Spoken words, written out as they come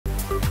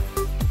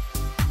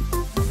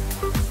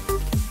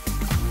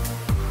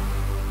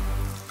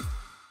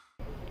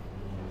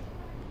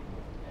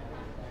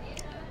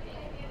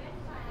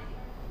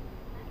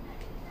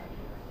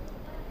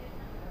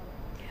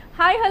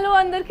Hi, hello,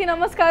 Andarki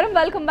Namaskaram.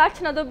 Welcome back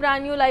to another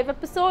brand new live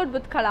episode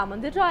with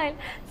Kalamandir Royale.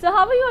 So,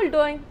 how are you all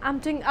doing? I'm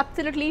doing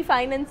absolutely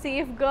fine and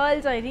safe,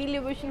 girls. I really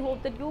wish and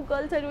hope that you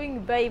girls are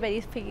doing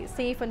very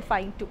safe and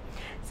fine too.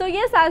 So,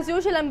 yes, as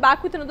usual, I'm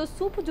back with another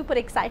super duper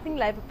exciting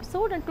live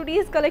episode, and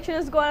today's collection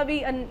is gonna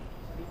be an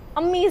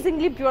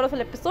amazingly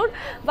beautiful episode.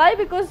 Why?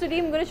 Because today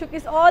I'm going to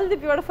showcase all the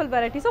beautiful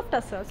varieties of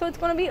Tussar. So it's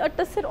going to be a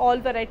Tussar all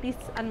varieties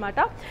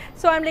anamata.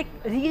 So I'm like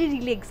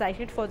really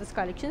excited for this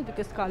collection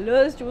because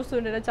colors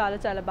chustunటే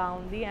చాలా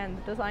బాగుంది and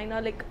the design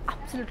are like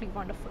absolutely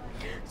wonderful.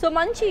 So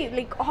manchi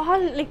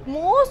like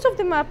most of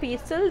them are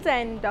pastels,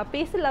 and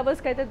pastel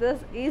lovers kaithe this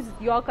is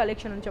your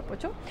collection అని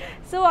చెప్పొచ్చు.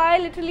 So I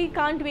literally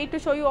can't wait to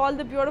show you all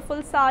the beautiful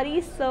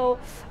sarees. So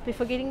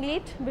before getting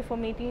late, before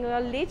making you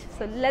all late,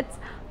 so let's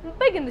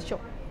begin the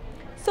show.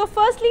 So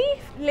firstly,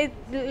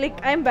 like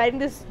I am wearing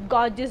this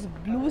gorgeous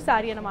blue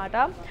saree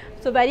anamata.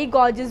 So very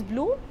gorgeous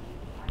blue.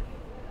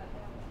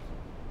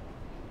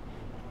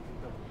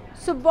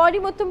 So body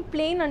mottham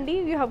plain andi.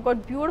 You have got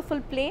beautiful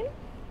plain.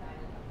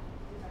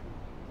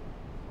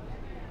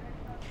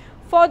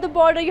 For the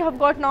border, you have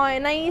got now a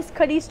nice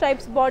khadi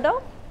stripes border.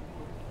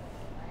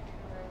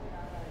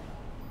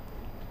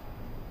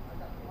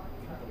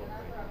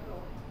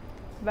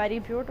 Very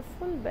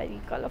beautiful, very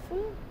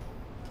colorful.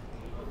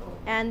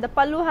 And the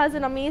pallu has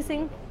an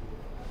amazing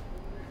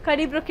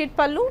curry brocade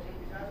pallu,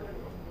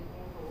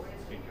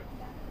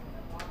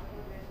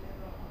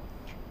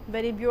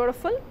 very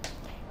beautiful,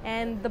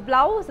 and the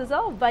blouse is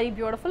a very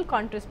beautiful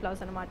contrast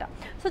blouse anamata.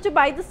 So to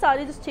buy this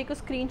saree, just take a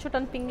screenshot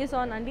and ping us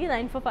on Andi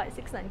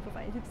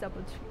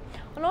 9456945633.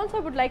 And also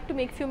I would like to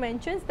make few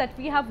mentions that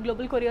we have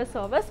global courier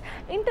service.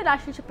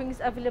 International shipping is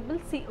available,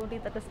 COD,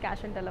 that is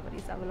cash and delivery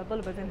is available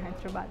within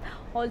Hyderabad.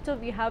 Also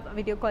we have a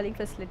video calling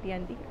facility,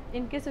 Andi.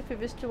 In case if you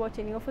wish to watch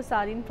any of a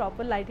saree in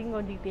proper lighting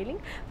or detailing,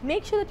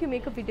 make sure that you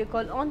make a video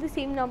call on the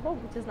same number,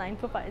 which is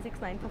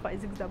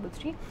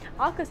 9456945633.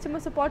 Our customer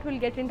support will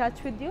get in touch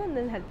with you and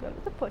then help you out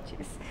with the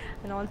purchase.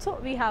 And also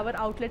we have our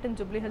outlet in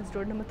Jubilee Hills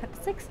Road number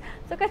 36.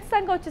 So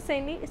ఖచ్చితంగా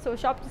వచ్చేసేయండి. So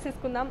shop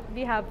చేసుకుందాం.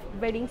 We have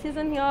wedding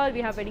season here,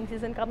 we have wedding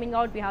season coming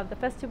out, we have the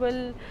festival,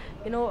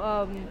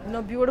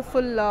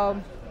 beautiful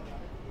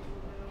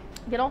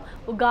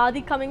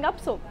Ugadi coming up.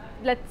 So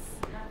let's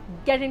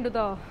get into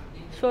the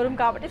showroom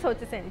కాబట్టి so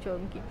వచ్చేసేయండి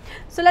showroom ki.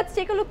 So let's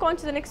take a look on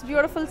to the next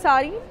beautiful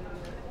saree,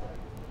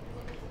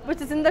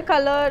 which is in the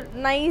color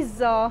nice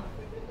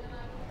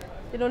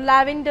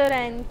lavender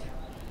and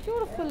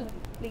beautiful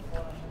like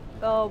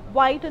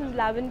white and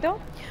lavender.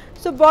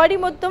 So body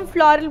mottham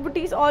floral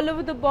booties all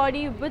over the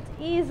body, which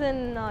is in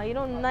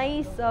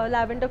nice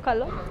lavender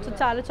color. So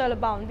చాలా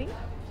బాగుంది.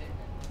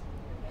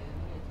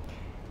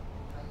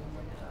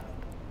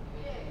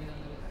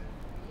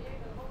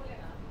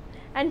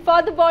 And for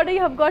the border,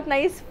 you have got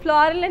nice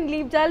floral and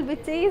leaf jal,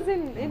 which is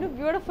in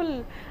beautiful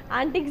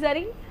antique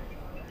zari.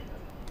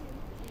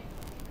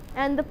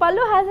 And the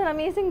pallu has an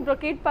amazing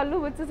brocade pallu,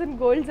 which is in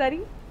gold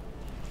zari.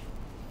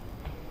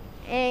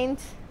 And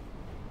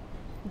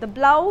the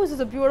blouse is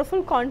a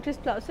beautiful contrast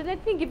blouse. So let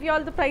me give you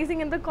all the pricing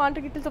and the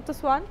contact details of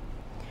this one.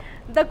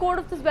 The code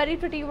of this very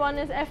pretty one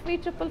is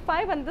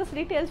FV555 and this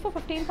retails for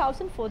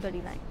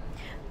 15,439.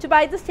 To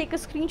buy this, take a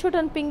screenshot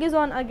and ping is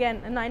on again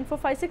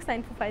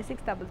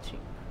 9456945633.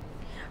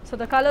 So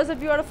the colors are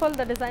beautiful,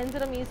 the designs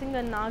are amazing,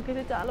 and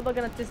naakaithe chaala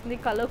baga nachesindi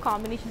color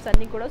combinations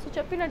anni kuda. So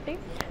cheppinatte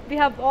we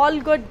have all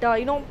good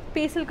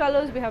pastel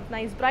colors, we have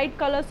nice bright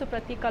colors, so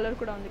prati color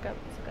kuda undi ka.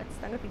 So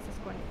kachithanga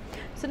teeseskondi.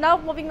 So now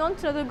moving on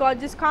to another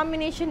gorgeous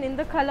combination in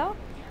the color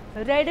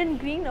red and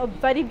green, a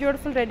very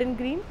beautiful red and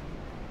green.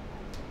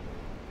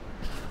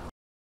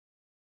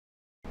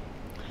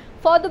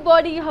 For the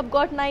body, you have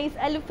got nice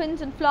elephants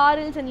and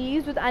florals and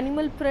leaves with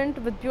animal print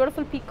with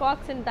beautiful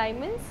peacocks and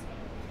diamonds.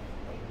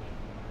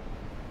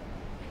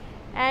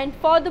 And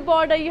for the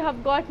border, you have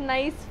got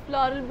nice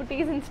floral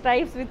booties and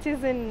stripes, which is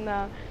in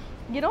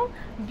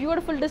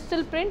beautiful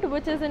digital print,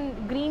 which is in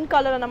green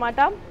color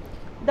anamata.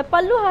 The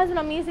pallu has an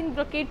amazing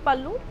brocade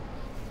pallu,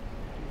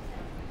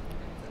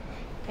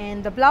 and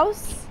the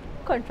blouse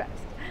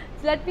contrast.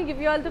 So let me give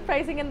you all the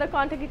pricing and the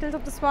contact details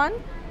of this one.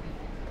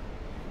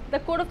 The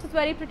code of this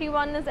very pretty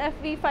one is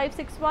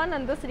FV561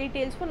 and this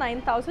retails for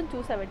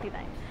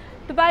 9,279.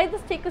 To buy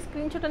this, take a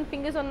screenshot and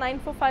ping us on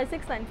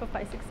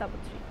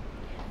 9456945633.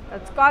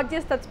 That's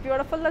gorgeous, that's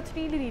beautiful, that's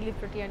really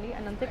pretty andi.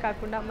 And ante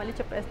kaakunda malli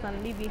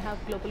cheppestunandi, we have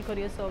global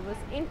courier service,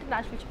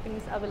 international shipping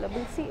is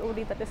available, COD,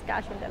 that is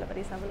cash on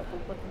delivery is available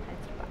both in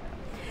Hyderabad.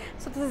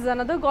 So this is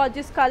another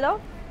gorgeous color,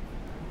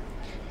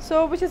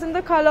 so which is in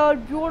the color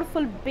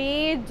beautiful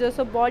beige.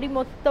 So body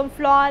mottham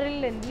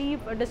floral and leaf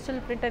digital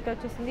print aithe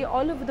vachesindi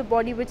all over the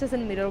body, which is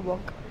in mirror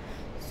work.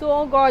 So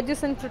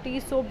gorgeous and pretty,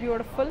 so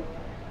beautiful.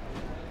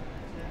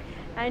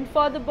 And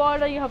for the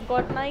border, you have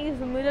got nice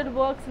mirror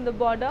works in the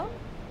border,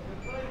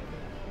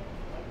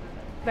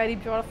 very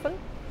beautiful.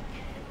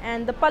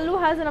 And the pallu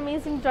has an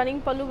amazing running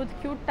pallu with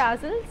cute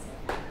tassels,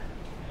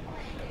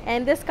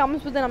 and this comes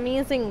with an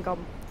amazing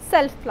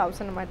self blouse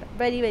anamata,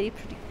 very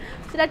pretty.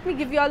 So let me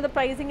give you all the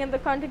pricing and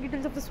the contact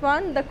details of this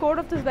one. The code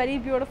of this very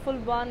beautiful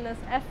one is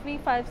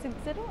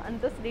FV560 and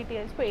this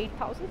retails for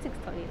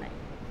 8,639.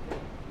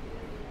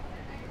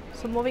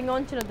 So moving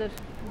on to another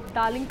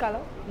darling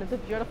color, another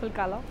beautiful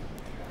color.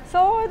 So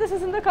this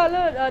is in the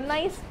color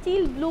nice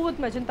steel blue with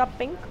magenta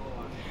pink.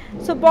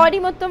 So body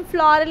mottam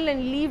floral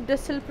and leaf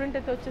distill print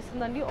aithe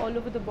vachestundandi all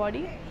over the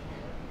body.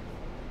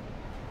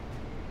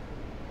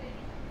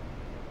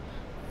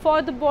 For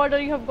the border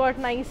you have got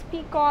nice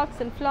peacocks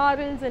and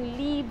florals and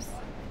leaves.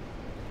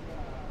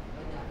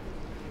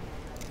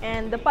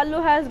 And the pallu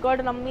has got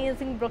an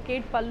amazing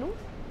brocade pallu.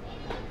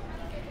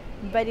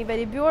 Very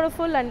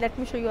beautiful. And let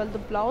me show you all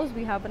the blouse.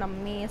 We have an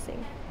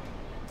amazing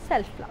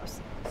self blouse.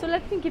 So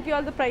let me give you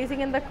all the pricing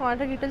and the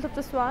contact details of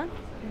this one.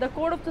 The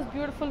code of this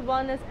beautiful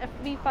one is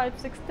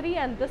FV563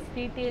 and this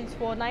retails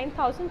for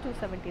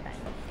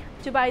 9,279.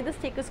 To buy this,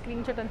 take a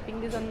screenshot and ping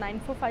this on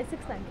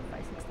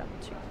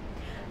 9456945633.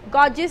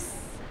 Gorgeous,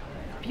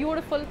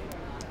 beautiful,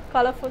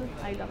 colorful.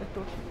 I love it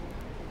totally.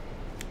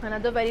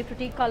 Another very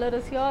pretty color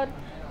is here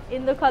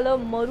in the color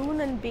maroon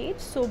and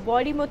beige. So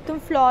body mottam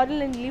floral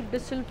and leaf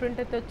digital print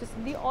aithe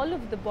vachesindi all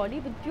over the body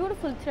with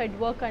beautiful thread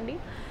work andi.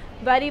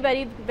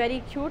 Very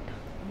cute,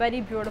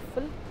 very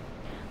beautiful.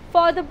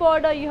 For the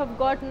border you have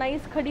got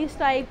nice khadi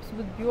stripes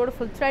with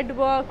beautiful thread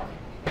work.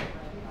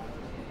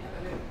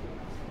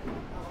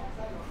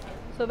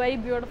 So very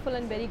beautiful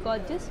and very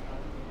gorgeous.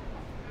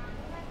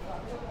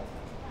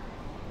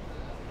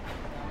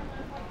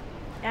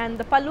 And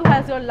the pallu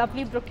has your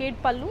lovely brocade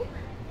pallu.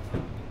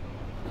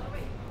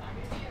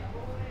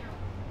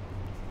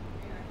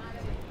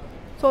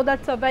 So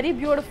that's a very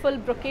beautiful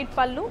brocade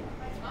pallu.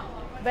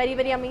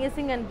 Very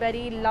amazing and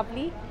very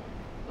lovely.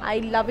 I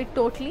love it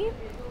totally.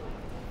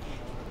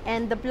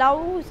 And the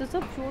blouse is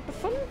a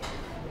beautiful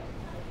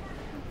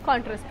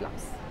contrast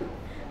blouse.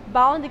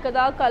 బాగుంది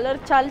కదా colour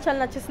చాలా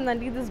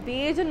నచ్చేసిందండి. This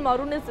beige and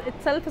maroon is it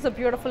self is a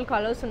beautiful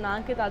colours.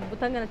 నాకైతే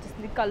అద్భుతంగా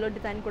నచ్చేసింది colour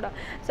design కూడా.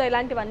 So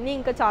ఇలాంటివన్నీ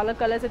ఇంకా చాలా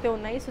కలర్స్ అయితే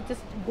ఉన్నాయి. So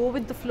just go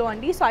with the flow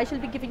అండి. So I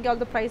shall be giving all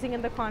the pricing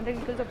and the contact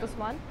details of this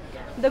one.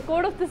 The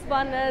code of this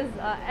one is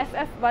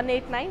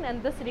FF189 and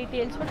this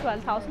retails for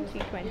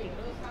 12,320.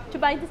 To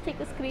buy this, take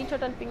a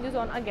screenshot and ping this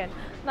on again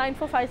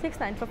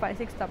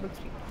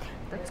 9456945633.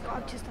 That's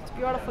gorgeous, that's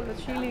beautiful,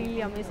 that's really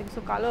amazing. So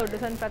color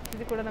design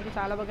ప్రతిది కూడా నాకు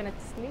చాలా బాగా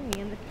నచ్చింది. మీ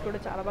అందరికీ కూడా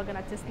చాలా బాగా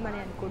నచ్చేస్తుందని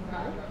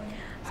అనుకుంటున్నాను.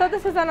 So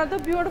this is another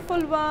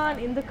beautiful one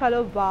in the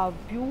color wow,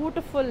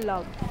 beautiful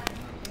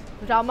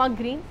rama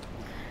green.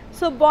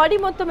 So body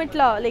మొత్తం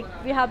ఇట్లా like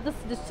we have this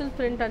digital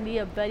print and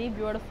a very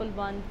beautiful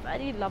one,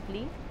 very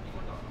lovely.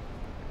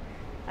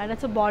 And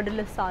it's a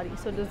borderless saree.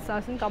 So this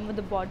doesn't come with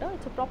the border,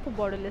 it's a proper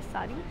borderless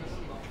saree.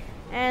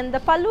 And the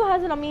pallu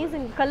has an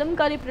amazing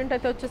kalamkari print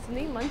aithe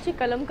vachesindi. Manchi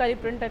kalamkari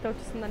print aithe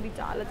vachesundandi.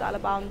 చాలా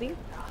బాగుంది.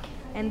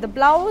 And the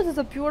blouse is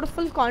a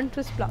beautiful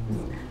contrast blouse.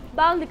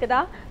 బాగుంది కదా.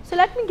 So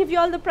let me give you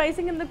all the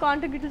pricing and the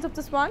contact details of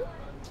this one.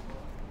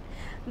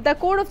 The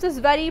code of this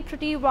very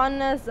pretty one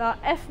is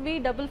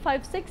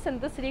FV556 and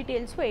this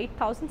retails for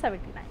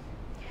 8,079.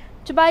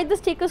 To buy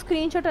this, take a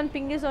screenshot and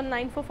ping this on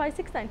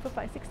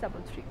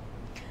 9456945633.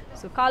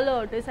 So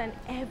color, design,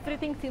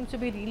 everything seems to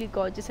be really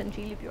gorgeous and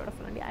really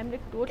beautiful. And I'm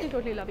like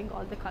totally loving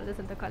all the colors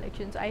and the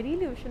collections. I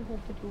really wish and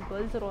hope that you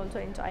girls are also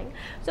enjoying.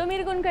 So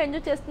మీరు కనుక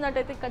enjoy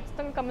చేస్తున్నట్టయితే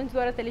ఖచ్చితంగా comments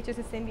ద్వారా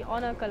తెలియజేసేసేయండి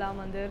on our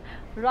Kalamandir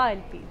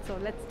Royale page. So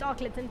let's talk,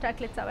 let's interact,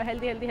 let's have a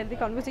healthy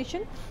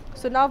conversation.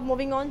 So now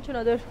moving on to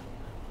another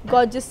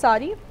gorgeous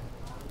saree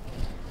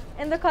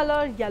in the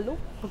color yellow,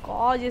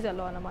 gorgeous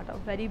yellow anamata,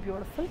 very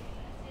beautiful.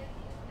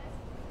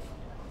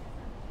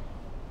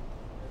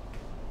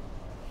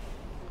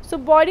 So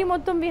body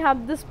mottam we have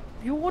this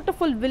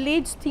beautiful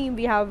village theme.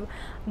 We have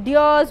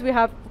deers, we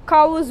have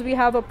cows, we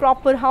have a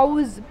proper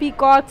house,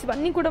 peacocks.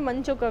 Ivanni kuda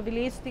manchi oka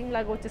village theme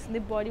laga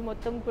vachesindi body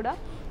mottam kuda.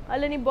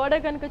 Alani border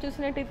kanuka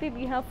chusinataithe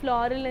we have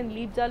floral and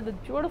leaf jal with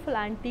beautiful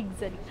antique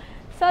zari.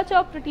 Such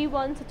a pretty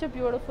one, such a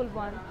beautiful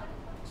one.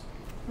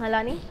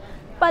 Alani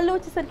pallu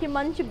వచ్చేసరికి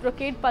మంచి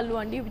brocade pallu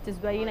అండి, which is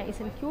very nice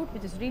and cute,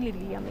 which is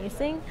really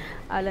amazing.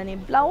 అలానే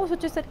blouse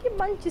వచ్చేసరికి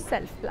మంచి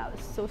self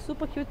blouse. So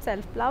super cute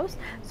self blouse.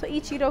 So ఈ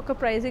చీర ఒక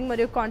pricing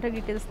మరియు కాంటాక్ట్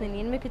డీటెయిల్స్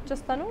నేను మీకు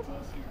ఇచ్చేస్తాను.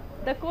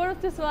 The code of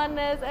this one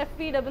is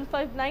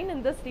FV559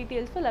 and this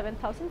retails for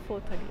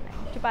 11,439.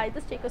 To buy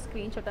this, take a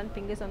screenshot and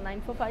ping this on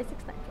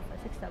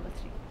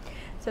 9456945633.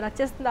 So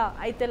నచ్చేస్తుందా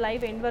అయితే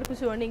live end వరకు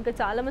చూడండి. ఇంకా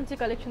చాలా మంచి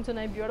కలెక్షన్స్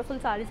ఉన్నాయి, బ్యూటిఫుల్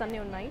సారీస్ అన్నీ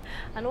ఉన్నాయి.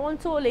 అండ్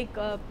ఆల్సో లైక్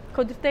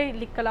కుదిరితే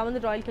లైక్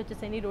కలామందిర్ రాయల్కి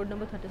వచ్చేసేయండి. రోడ్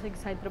నెంబర్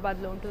 36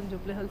 హైదరాబాద్లో ఉంటుంది,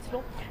 జూబ్లీ హిల్స్లో.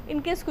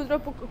 ఇన్ కేస్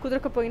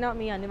కుదరకపోయినా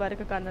మీ అనివార్య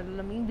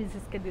కారణాలలో మీ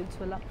బిజినెస్ స్కెడ్యూల్స్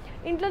వల్ల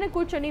ఇంట్లోనే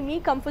కూర్చొని మీ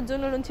కంఫర్ట్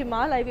జోన్లో నుంచి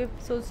మా లైవ్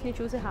ఎపిసోడ్స్ని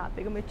చూసి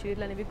హ్యాపీగా మీరు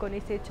చీరలు అనేవి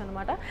కొనేసేయచ్చు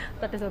అనమాట.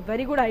 That is a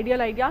very good idea.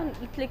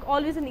 It's like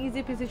always an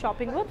easy PC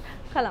shopping with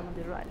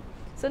కలామందిర్ royal.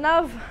 So నా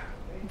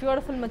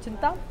beautiful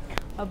magenta,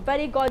 a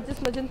very gorgeous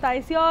magenta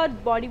is here.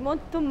 Body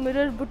mottam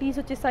mirror booties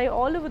vachesai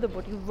all over the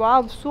body.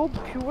 Wow, so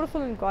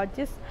beautiful and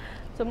gorgeous.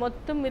 So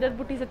mottam mirror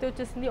booties aithe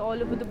vachesindi all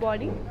over the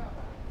body.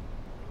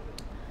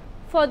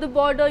 For the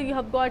border you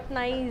have got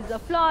nice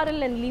floral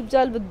and leaf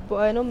jal with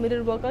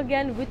mirror work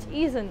again, which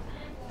is in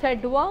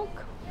thread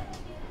work,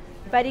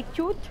 very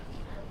cute.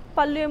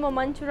 Pallu emo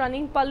manchu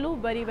running pallu,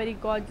 very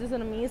gorgeous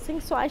and amazing.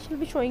 So I shall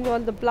be showing you all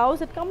the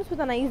blouse. It comes with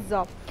a nice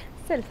self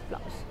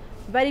blouse,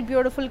 very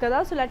beautiful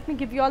kada. So let me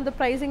give you all the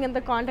pricing and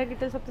the contact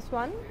details of this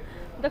one.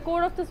 The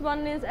code of this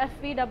one is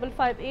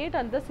FV558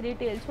 and this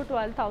retails for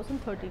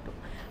 12,032.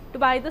 To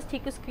buy this,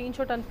 take a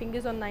screenshot and ping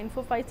is on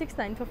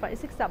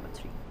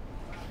 9456945633.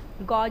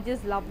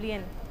 Gorgeous, lovely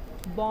and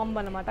bomb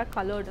anamata.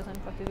 Color design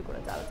pratidi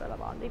kuda chala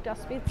baagundi.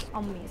 Trust me, it's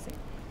amazing.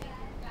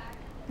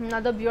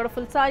 Another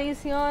beautiful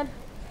sarees here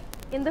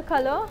in the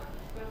color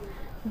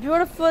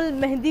beautiful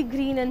mehndi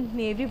green and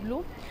navy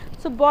blue.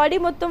 So body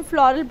mottam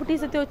floral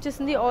booties aithe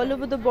vachesindi all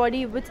over the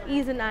body, which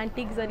is an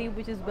antique zari,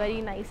 which is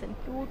very nice and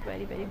cute,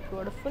 very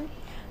beautiful.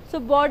 So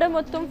border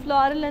mottam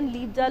floral and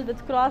leaf jal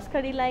with cross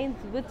kadi lines,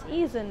 which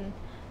is in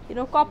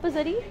copper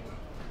zari.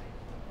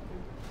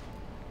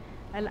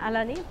 And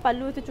alani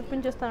pallu aithe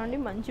chuppinchestarandi,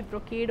 manchi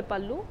brocade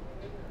pallu.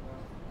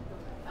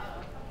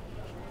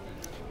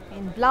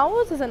 And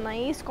blouse is a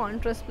nice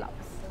contrast blouse.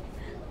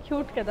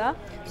 Cute kada.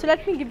 So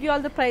let me give you all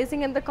the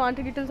pricing and the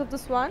contact details of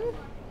this one.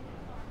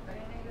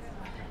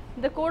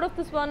 The code of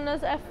this one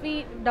is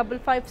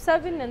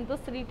FV557 and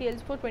this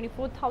retails for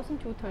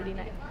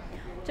 24,239.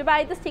 To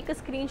buy this, take a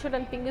screenshot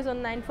and ping us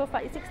on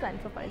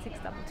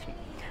 9456945633.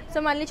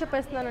 So manli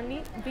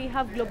cheppestunanandi, we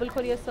have global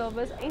courier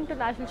service,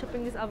 international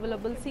shipping is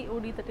available,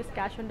 COD, that is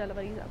cash on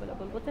delivery, is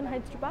available within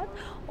Hyderabad.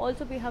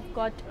 Also we have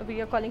got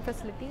video calling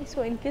facility.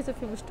 So in case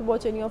if you wish to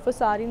watch any of a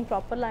saree in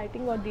proper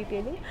lighting or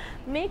detailing,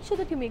 make sure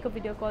that you make a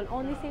video call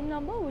on the same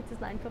number, which is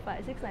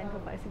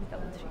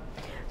 9456945633.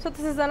 So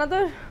this is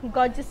another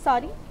gorgeous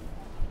saree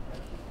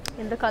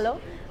in the color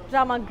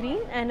Rama green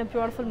and a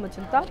beautiful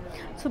magenta.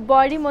 So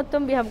body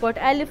mottam we have got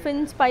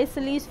elephants,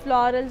 paisalis,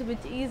 florals,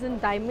 which is in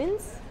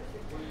diamonds,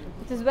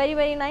 which is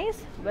very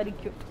nice, very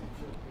cute.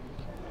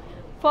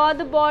 For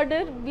the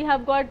border we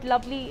have got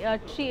lovely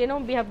tree,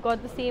 we have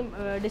got the same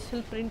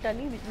digital print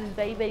only, which is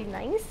very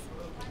nice.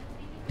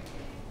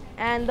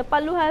 And the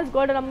pallu has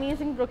got an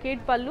amazing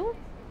brocade pallu,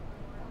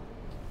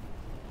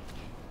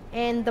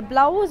 and the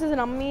blouse is an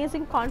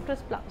amazing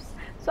contrast blouse.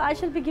 So I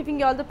shall be giving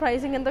you all the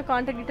pricing and the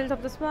contact details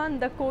of this one.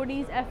 The code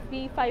is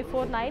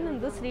FV549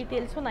 and this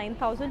retails for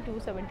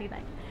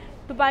 9,279.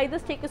 To buy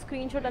this, take a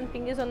screenshot and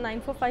ping us on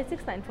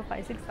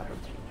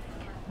 9456945633.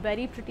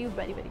 Very pretty,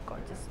 very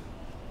gorgeous.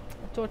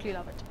 I totally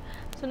love it.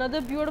 So another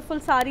beautiful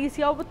sarees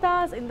here with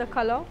us in the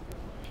color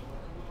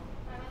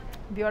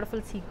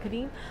beautiful sea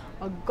green,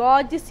 a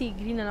gorgeous sea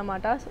green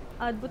anamata. So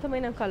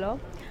adbhutamaina color.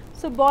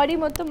 So body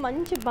mottam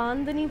manchi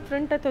bandhani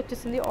print aithe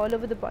vachesindi all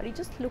over the body.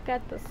 Just look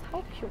at this,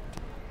 how cute.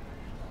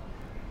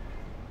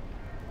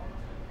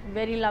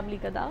 Very lovely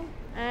kada.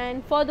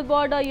 And for the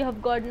border you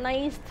have got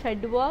nice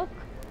thread work,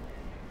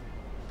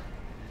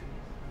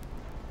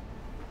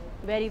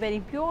 very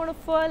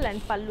beautiful.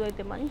 And pallu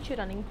aithe manchi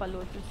running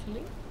pallu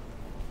vachesindi,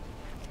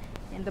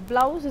 and the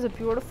blouse is a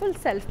beautiful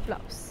self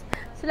blouse.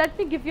 So let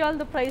me give you all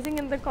the pricing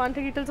and the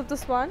contact details of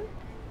this one.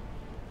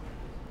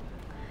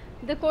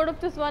 The code of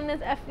this one is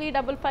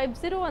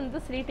FV550 and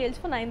this retails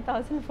for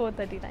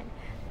 9,439.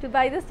 To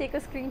buy this, take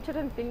a screenshot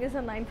and ping us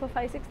on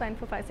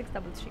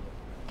 9456945633.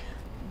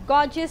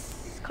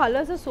 Gorgeous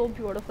colors are so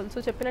beautiful.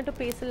 So cheppinattu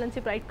pastel and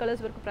bright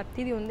colors varaku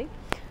pratidi undi.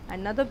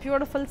 Another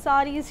beautiful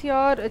sarees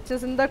here, which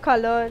is in the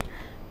color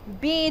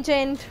beige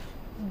and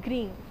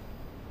green.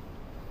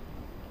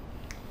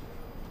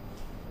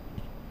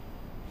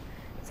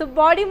 So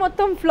body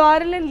mottam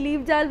floral and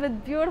leaf jal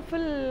with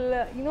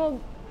beautiful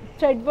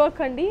thread work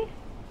andi.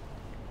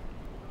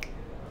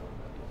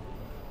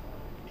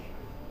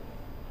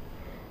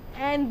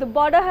 And the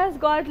border has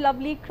got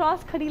lovely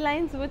cross khadi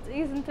lines, which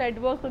is in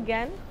thread work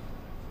again.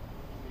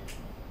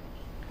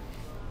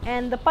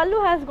 And the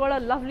pallu has got a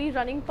lovely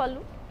running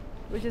pallu,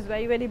 which is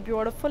very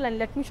beautiful. And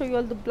let me show you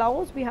all the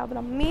blouse. We have an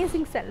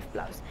amazing self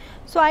blouse.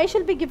 So I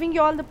shall be giving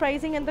you all the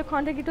pricing and the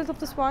contact details of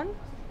this one.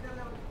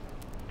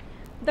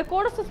 The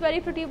code of this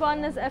very pretty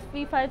one is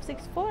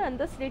FV564 and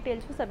this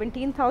retails for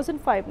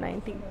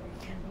 17,590.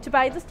 To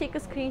buy this, take a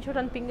screenshot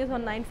and ping us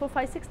on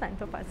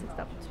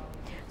 9456945633.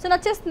 So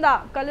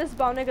nachestunda colors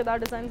bagunayi kada,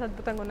 designs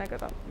adbhutanga unnai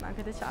kada.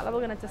 Nakaithe chaala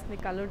baga nachestundi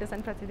color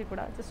design pratidi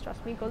kuda. Just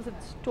trust me because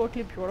it's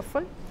totally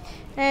beautiful.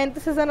 And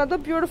this is another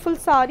beautiful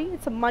saree.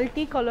 It's a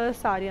multi-color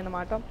saree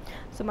anamata.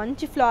 So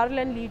manchi floral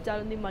and leaf jal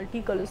undi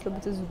multi colors lo,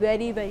 which is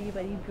very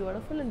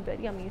beautiful and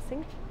very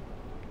amazing.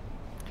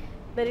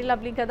 Very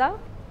lovely kada.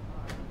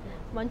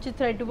 Manchi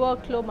thread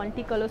work lo,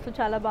 multi colors lo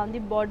chaala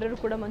bagundi. Border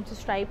kuda manchi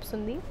stripes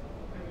undi,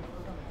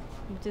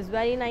 which is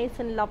very nice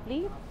and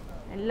lovely.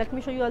 And let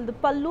me show you all the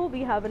pallu.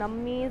 We have an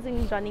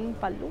amazing running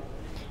pallu,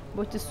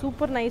 which is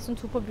super nice and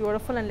super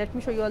beautiful. And let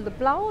me show you all the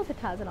blouse. It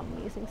has an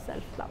amazing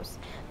self blouse.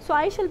 So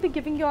I shall be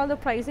giving you all the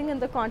pricing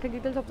and the contact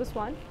details of this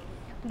one.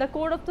 The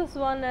code of this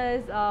one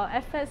is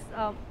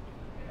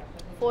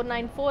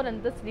FS494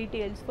 and this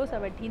retails for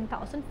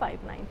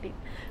 17,590.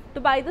 To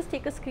buy this,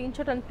 take a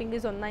screenshot and ping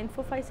us on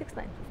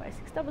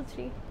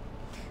 9456945633.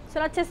 So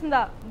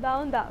nachesunda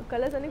baunda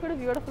colors ani kuda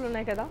beautiful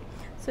unnai kada.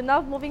 So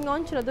now moving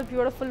on to another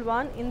beautiful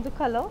one in the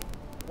color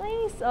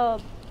nice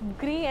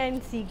grey and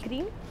sea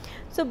green.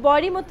 So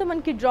body మొత్తం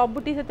మనకి drop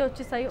బుటీస్ అయితే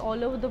వచ్చేసాయి all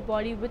over the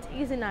body, which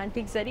is in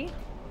antique zari.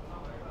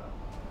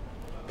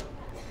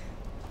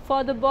 For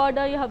the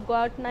border you have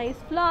got nice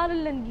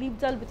floral and leaf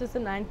jal, which is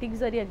in antique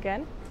zari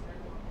again.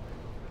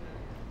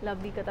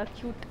 Lovely kada,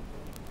 cute.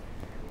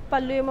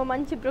 Pallu emo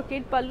manchi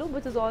brocade pallu,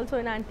 which is also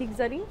in antique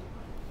zari.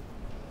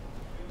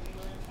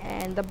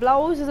 And the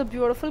blouse is a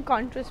beautiful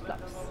contrast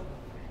blouse,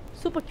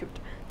 super cute.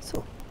 So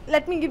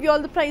let me give you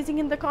all the pricing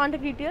and the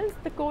contact details.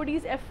 The code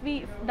is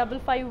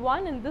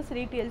FV551 and this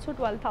retails for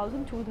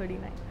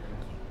 12,239.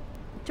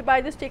 To buy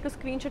this, take a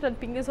screenshot and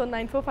ping us on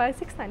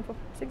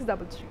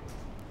 9456944633.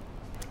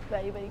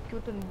 Very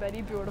cute and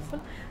very beautiful.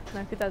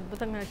 Naku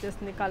adbhutanga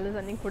nachesthundi colors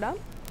anni kuda.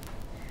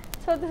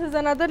 So this is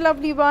another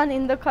lovely one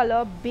in the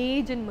color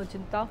beige and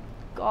magenta.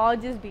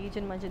 Gorgeous beige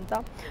and magenta.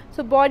 So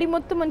body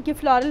మొత్తం మనకి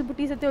floral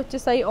booties అయితే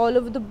వచ్చేసాయి all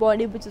over the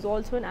body, which is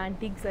also an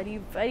antique zari.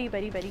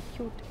 Very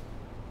cute.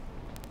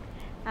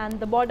 And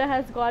the border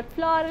has got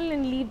floral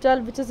and leaf jal,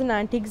 which is an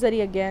antique zari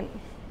again.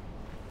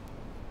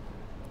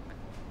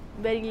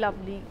 Very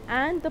lovely.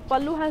 And the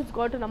pallu has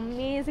got an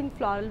amazing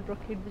floral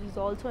brocade, which is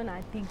also an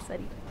antique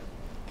zari.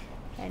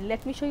 And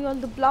let me show you all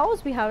the blouse.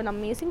 We have an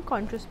amazing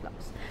contrast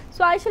blouse.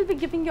 So I shall be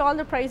giving you all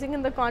the pricing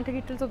and the contact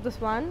details of this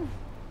one.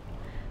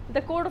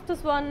 The code of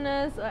this one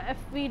is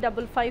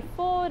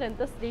FV554 and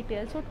this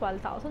retails for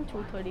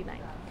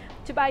 12,239.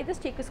 To buy this,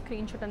 take a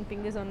screenshot and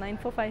ping us on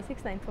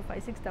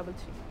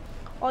 9456945633.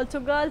 Also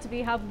girls, we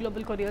have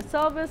global courier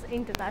service.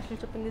 International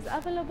shipping is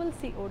available.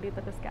 COD,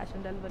 that is cash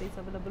on delivery, is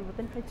available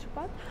within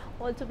Hyderabad.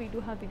 Also we do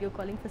have video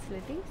calling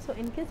facility. So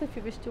in case if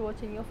you wish to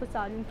watch any of us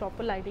are in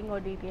proper lighting or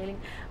detailing,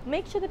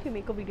 make sure that you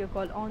make a video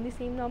call on the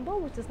same number,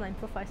 which is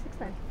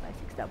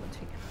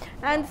 9456945633.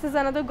 And this is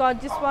another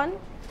gorgeous one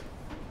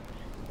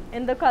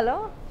in the color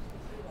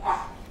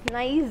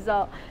nice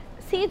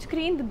sage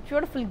green with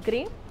beautiful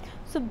grey.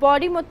 So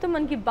body మొత్తం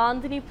మనకి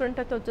bandhani print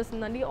అయితే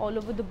వచ్చేసిందండి all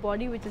over the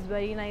body, which is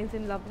very nice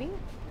and lovely,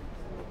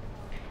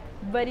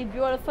 very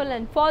beautiful.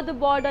 And for the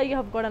border you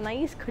have got a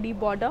nice khadi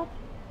border,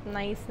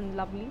 nice and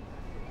lovely.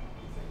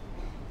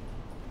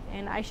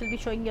 And I shall be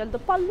showing you all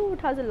the pallu.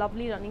 It has a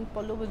lovely running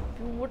pallu with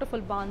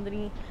beautiful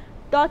bandhani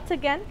dots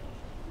again.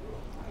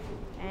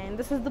 And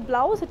this is the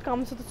blouse. It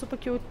comes with a super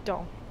cute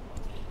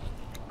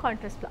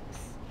contrast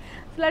blouse.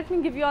 So let me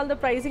give you all the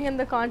pricing and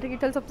the contact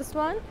details of this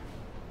one.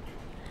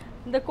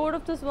 The code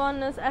of this one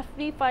is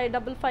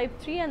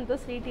FV553 and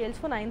this retails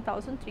for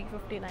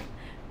 9,359.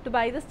 To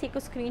buy this, take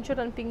a screenshot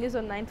and ping us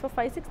on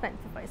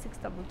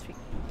 9456945633.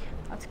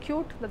 That's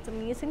cute, that's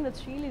amazing,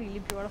 that's really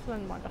beautiful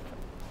and wonderful.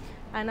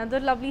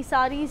 Another lovely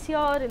sarees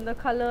here in the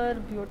color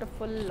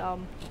beautiful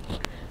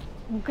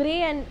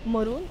grey and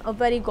maroon, a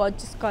very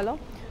gorgeous color.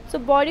 So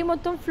body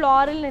మొత్తం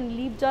floral and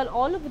leaf jal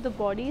all over the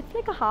body. It's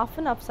like a half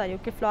and up saree.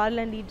 Okay, floral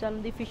and leaf jal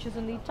undi, fishes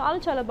undi,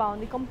 చాలా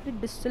బాగుంది. Complete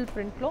digital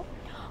print లో.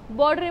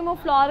 Border emo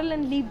floral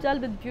and leaf jal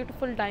with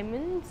beautiful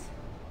diamonds,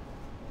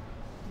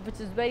 which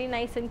is very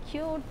nice and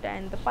cute.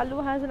 And the pallu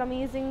has an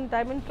amazing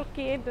diamond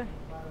brocade.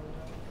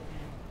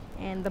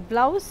 And the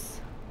blouse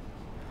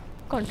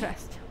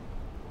contrast,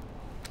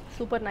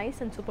 super nice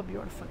and super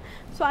beautiful.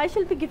 So I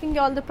shall be giving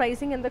you all the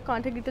pricing and the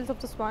contact details of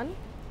this one.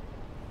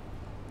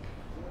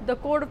 The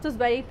code of this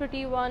very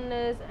pretty one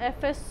is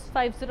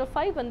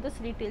FS505 and this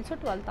retails for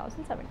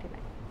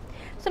 12,079.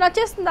 So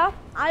nachestunda,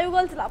 are you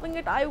girls loving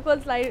it? Are you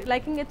girls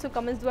liking it? So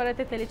comments ద్వారా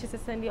అయితే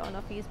తెలియచేసేయండి on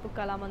our Facebook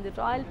Kalamandir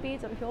Royale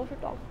page. I'm here to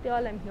talk to you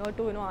all. I'm here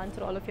to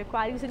answer all of your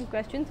queries and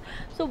questions.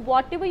 So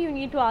whatever you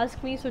need to ask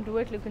me, so do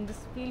it. You can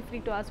just feel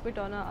free to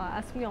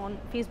ask me on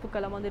Facebook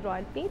Kalamandir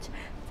Royale page.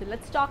 So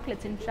let's talk,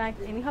 let's interact.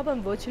 Anyhow,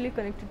 I'm virtually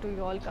connected to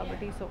you all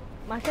kabatti. So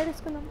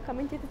మాట్లాడేసుకుందాం,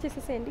 comment అయితే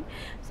చేసేసేయండి.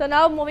 So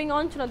now moving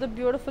on to another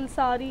beautiful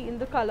saree in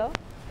the color.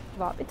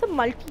 Wow, it's a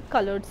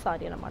multi-colored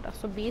saree anamata.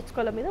 So beige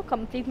color మీద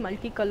complete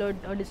multi-colored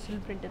digital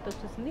print అయితే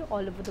వచ్చేసింది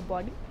all over the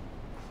body.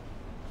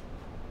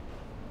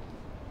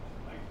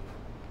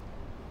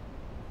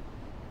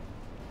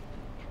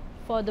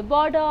 For the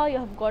border, you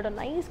have got a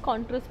nice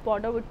contrast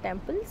border with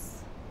temples.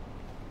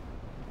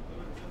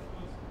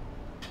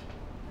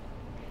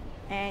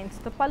 And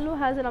the pallu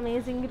has an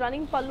amazing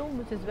running pallu,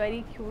 which is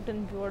very cute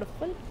and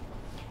beautiful.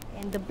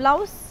 And the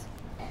blouse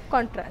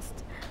contrast.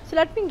 So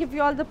let me give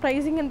you all the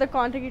pricing and the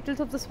contact details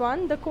of this one.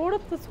 The code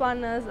of this one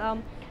is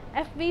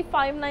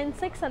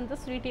FV596 and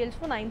this retails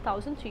for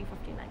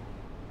 9,359.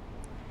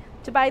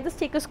 To buy this,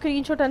 take a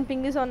screenshot and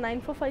ping us on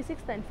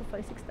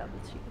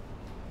 9456945633.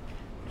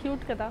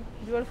 Cute kada,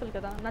 beautiful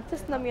kada,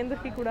 nachestunda mi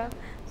andarki kuda.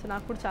 So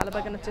naaku kuda chaala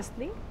baga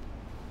nachestundi.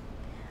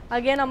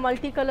 Again a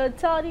multicolored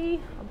saree,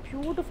 a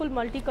beautiful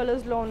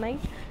multicolors lo unnai.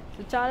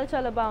 So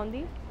chaala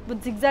baagundi with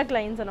zigzag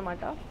lines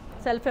anamata.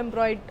 Self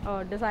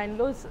embroidered design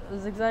lo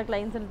zigzag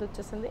lines anithu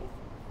vachesindi.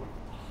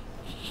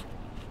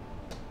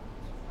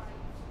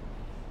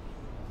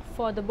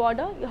 For the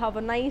border, you have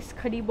a nice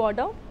khadi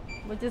border,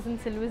 which is in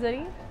silver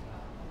zari.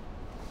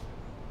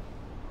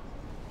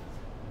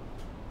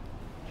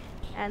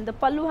 And the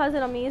pallu has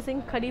an amazing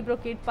khadi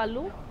brocade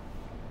pallu.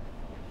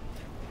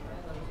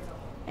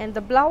 And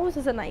the blouse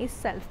is a nice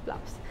self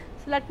blouse.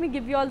 So let me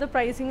give you all the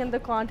pricing and the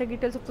contact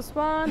details of this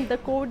one. The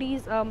code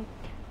is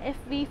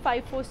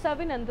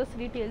FV547 and this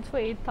retails for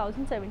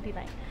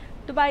 8,079.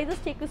 To buy this,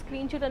 take a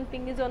screenshot and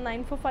ping is on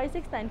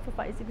 9456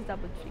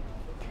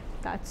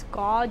 That's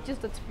gorgeous,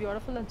 that's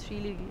beautiful, that's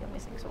really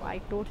amazing. So I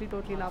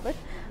totally love it.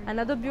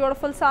 Another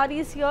beautiful saree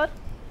is here.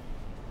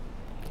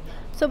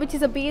 So which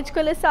is a beige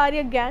color saree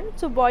again.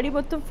 So body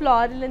bottom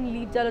floral and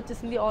leaves are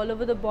vachesindi all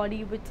over the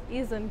body, which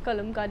is in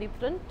kalamkari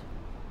print.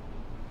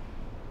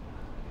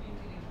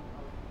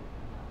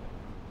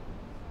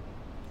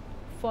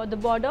 For the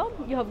border,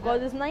 you have got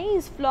this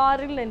nice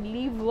floral and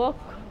leaf work,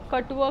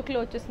 cut work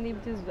lo vachesindi,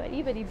 which is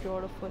very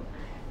beautiful.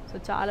 So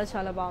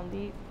chala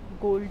baagundi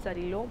gold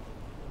saree lo.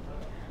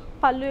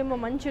 Pallu emo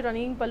manchi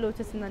running pallu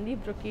vachesindandi,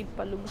 brocade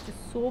pallu, which is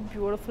so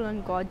beautiful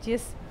and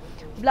gorgeous.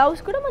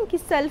 Blouse kuda manki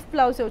self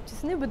blouse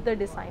vachesindi with the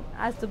design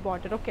as the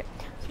border. Okay,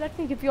 so let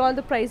me give you all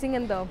the pricing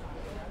and the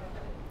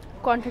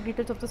contact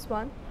details of this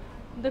one.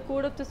 The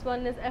code of this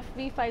one is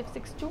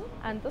FV562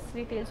 and this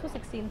retails for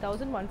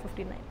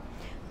 16,159.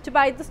 To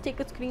buy this, take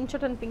a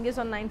screenshot and ping us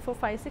on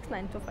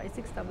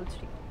 9456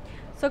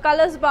 So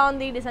colors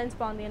baagundi, designs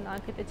baagundi and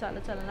naakaithe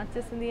chala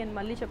nachesindi and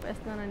malli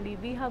cheppestunanandi.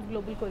 We have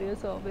global courier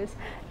service.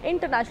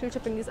 International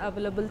shipping is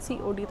available.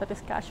 COD, that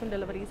is cash on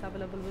delivery, is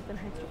available within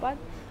Hyderabad.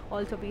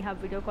 Also we have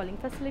video calling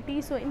facility.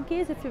 So in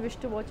case if you wish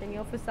to watch any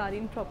of the saree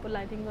in proper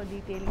lighting or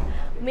detailing,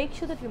 make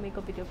sure that you make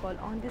a video call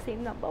on the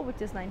same number,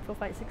 which is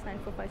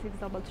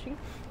 9456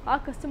 Our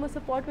customer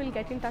support will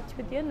get in touch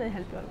with you and they'll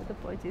help you out with the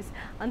purchase.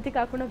 Ante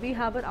kakunda we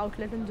have our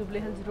outlet in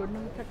Jubilee Hills Road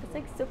number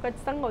 36. So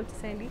ఖచ్చితంగా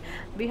వచ్చేసేయండి.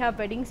 We have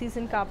wedding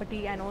season కాబట్టి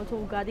and also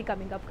Ugadi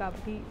coming up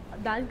కాబట్టి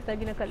దానికి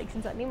తగిన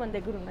collections అన్నీ మన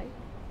దగ్గర ఉన్నాయి.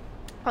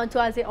 So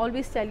as I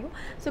always tell you,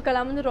 so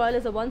Kalamandir Royale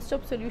is a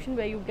one-stop solution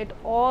where you get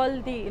all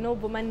the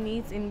woman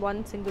needs in one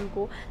single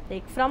go,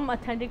 like from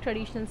authentic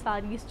traditional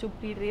sarees to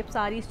pre-drape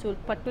sarees to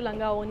pattu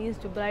langa onis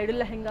to bridal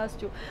lehengas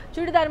to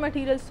chudidar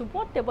materials to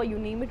whatever you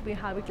name it, we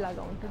have it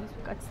laga untudi. So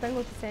ఖచ్చితంగా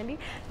వచ్చేసేయండి.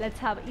 Let's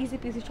have easy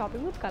peasy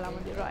shopping with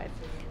Kalamandir Royale.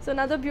 So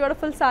another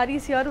beautiful saree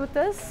is here with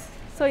us.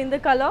 So in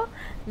the color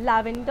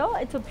lavender,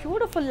 it's a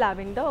beautiful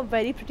lavender,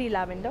 very pretty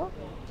lavender.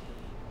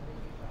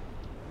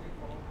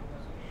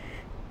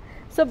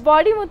 So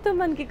body మొత్తం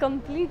మనకి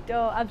complete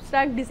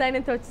abstract design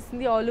అయితే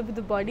వచ్చేసింది all over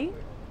the body.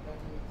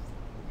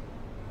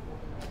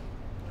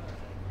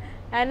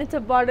 And it's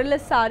a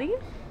borderless saree.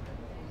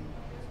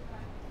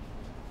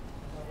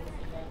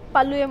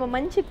 పళ్ళు ఏమో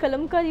మంచి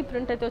Kalamkari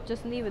print అయితే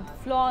వచ్చేసింది with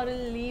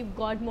floral leaf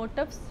god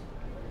motifs.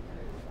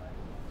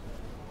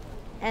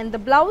 And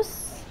the blouse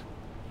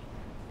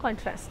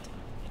contrast.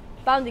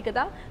 బాగుంది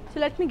కదా? So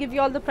let me give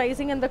you all the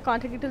pricing and the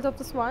contact details of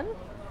this one.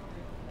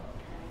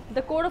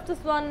 The code of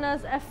this one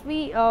is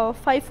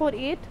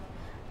FV548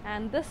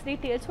 and this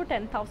retails for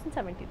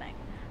 10,079.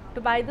 To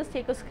buy this,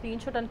 take a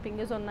screenshot and ping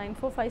us on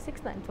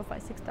 9456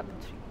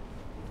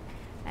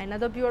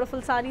 Another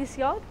beautiful saree is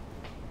here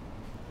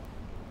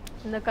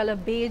in the color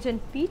beige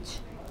and peach,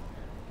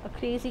 a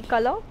crazy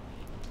color.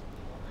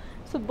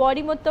 So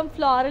body mottam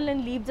floral and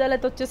leaves are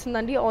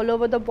vachesundandi all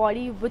over the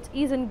body, which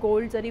is in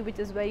gold zari, which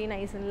is very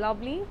nice and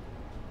lovely,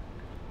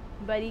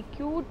 very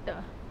cute.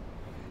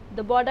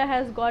 The border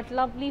has got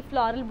lovely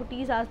floral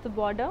booties as the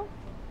border.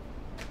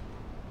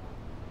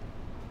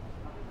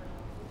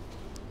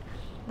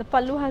 The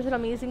pallu has an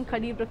amazing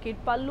khadi brocade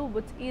pallu,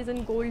 which is in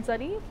gold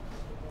zari.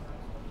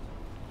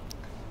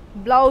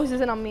 Blouse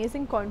is an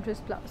amazing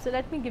contrast blouse. So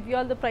let me give you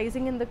all the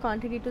pricing and the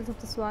contact details of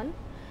this one.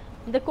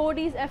 The code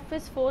is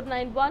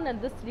FS491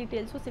 and this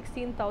retails for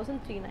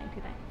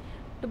 16,399.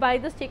 To buy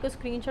this, take a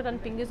screenshot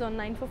and ping us on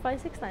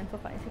 9456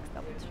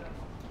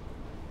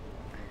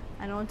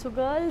 And also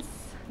girls,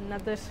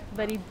 another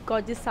very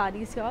gorgeous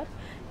sarees here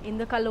in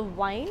the color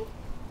wine.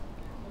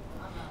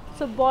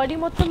 So body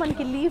mottam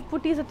manki leaf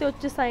booties ate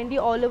vachesayandi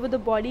all over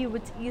the body,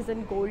 which is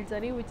in gold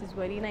zari, which is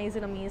very nice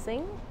and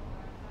amazing.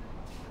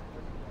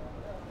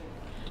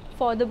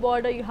 For the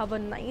border, you have a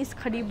nice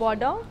khadi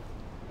border.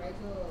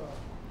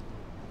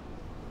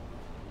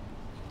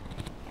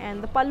 And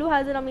the pallu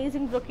has an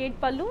amazing brocade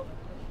pallu.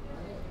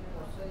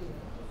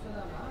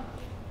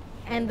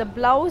 And the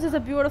blouse is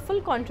a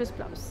beautiful contrast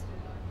blouse.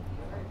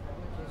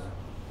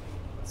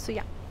 So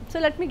yeah, so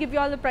let me give you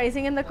all the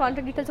pricing and the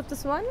contact details of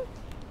this one.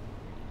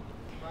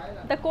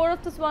 The code of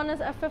this one is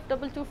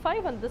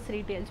FF225 and this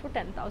retails for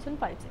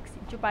 10,560.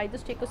 To buy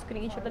this, take a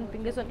screenshot and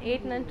ping us on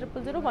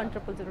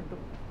 8900010002.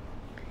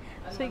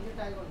 So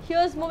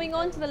here's moving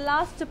on to the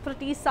last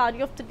pretty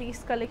saree of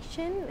today's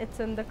collection. It's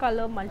in the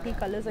color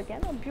multicolors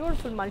again, a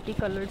beautiful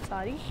multicolored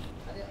saree.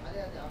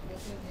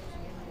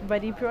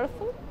 Very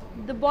beautiful.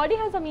 The body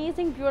has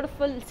amazing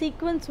beautiful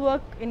sequence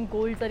work in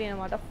gold zari and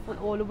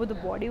all over the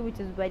body, which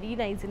is very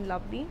nice and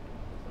lovely.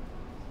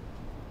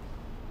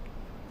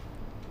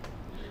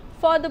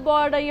 For the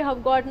border, you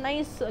have got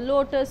nice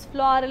lotus,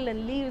 floral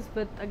and leaves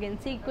with again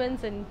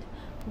sequins and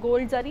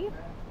gold zari.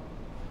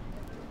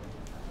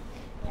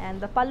 And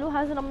the pallu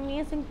has an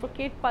amazing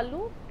brocade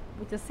pallu,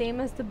 which is same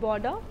as the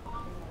border.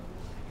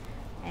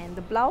 And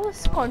the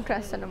blouse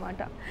contrast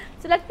anamata.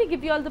 So let me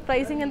give you all the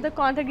pricing and the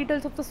contact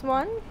details of this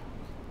one.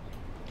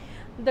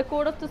 The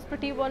code of this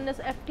pretty one is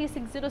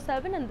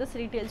FT607 and this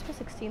retails for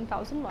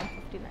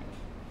 16,159.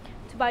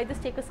 To buy this,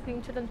 take a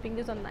screenshot and ping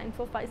us on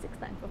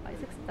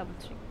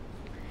 9456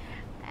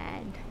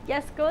 And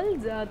yes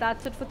girls,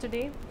 that's it for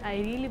today. I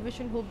really wish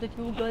and hope that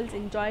you girls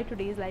enjoy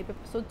today's live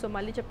episode. So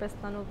Mali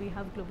Chapestano, we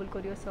have global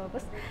courier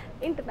service.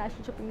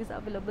 International shipping is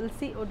available.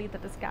 COD,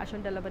 that is cash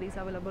on delivery, is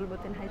available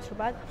within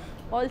Hyderabad.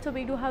 Also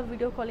we do have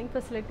video calling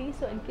facility.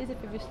 So in case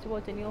if you wish to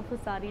watch any of the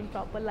saree in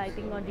proper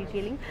lighting or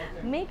detailing,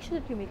 make sure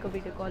that you make a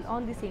video call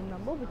on the same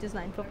number, which is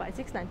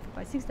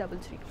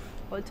 9456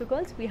 Also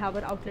girls, we have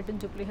our outlet in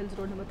Jubilee Hills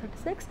Road number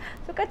 36.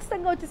 So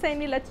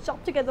let's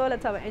shop together.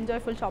 Let's have an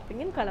enjoyable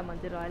shopping in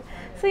Kalamandir Royale.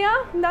 So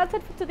yeah, that's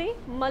it for today.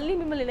 Malli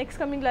mimmalni next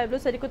coming live lo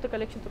sarikotha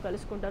collection to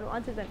kalusukuntaru.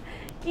 Until then,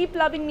 keep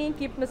loving me,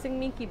 keep missing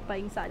me, keep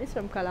buying sarees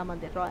from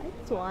Kalamandir Royale.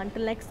 So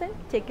until next time,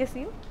 take care,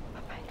 see you.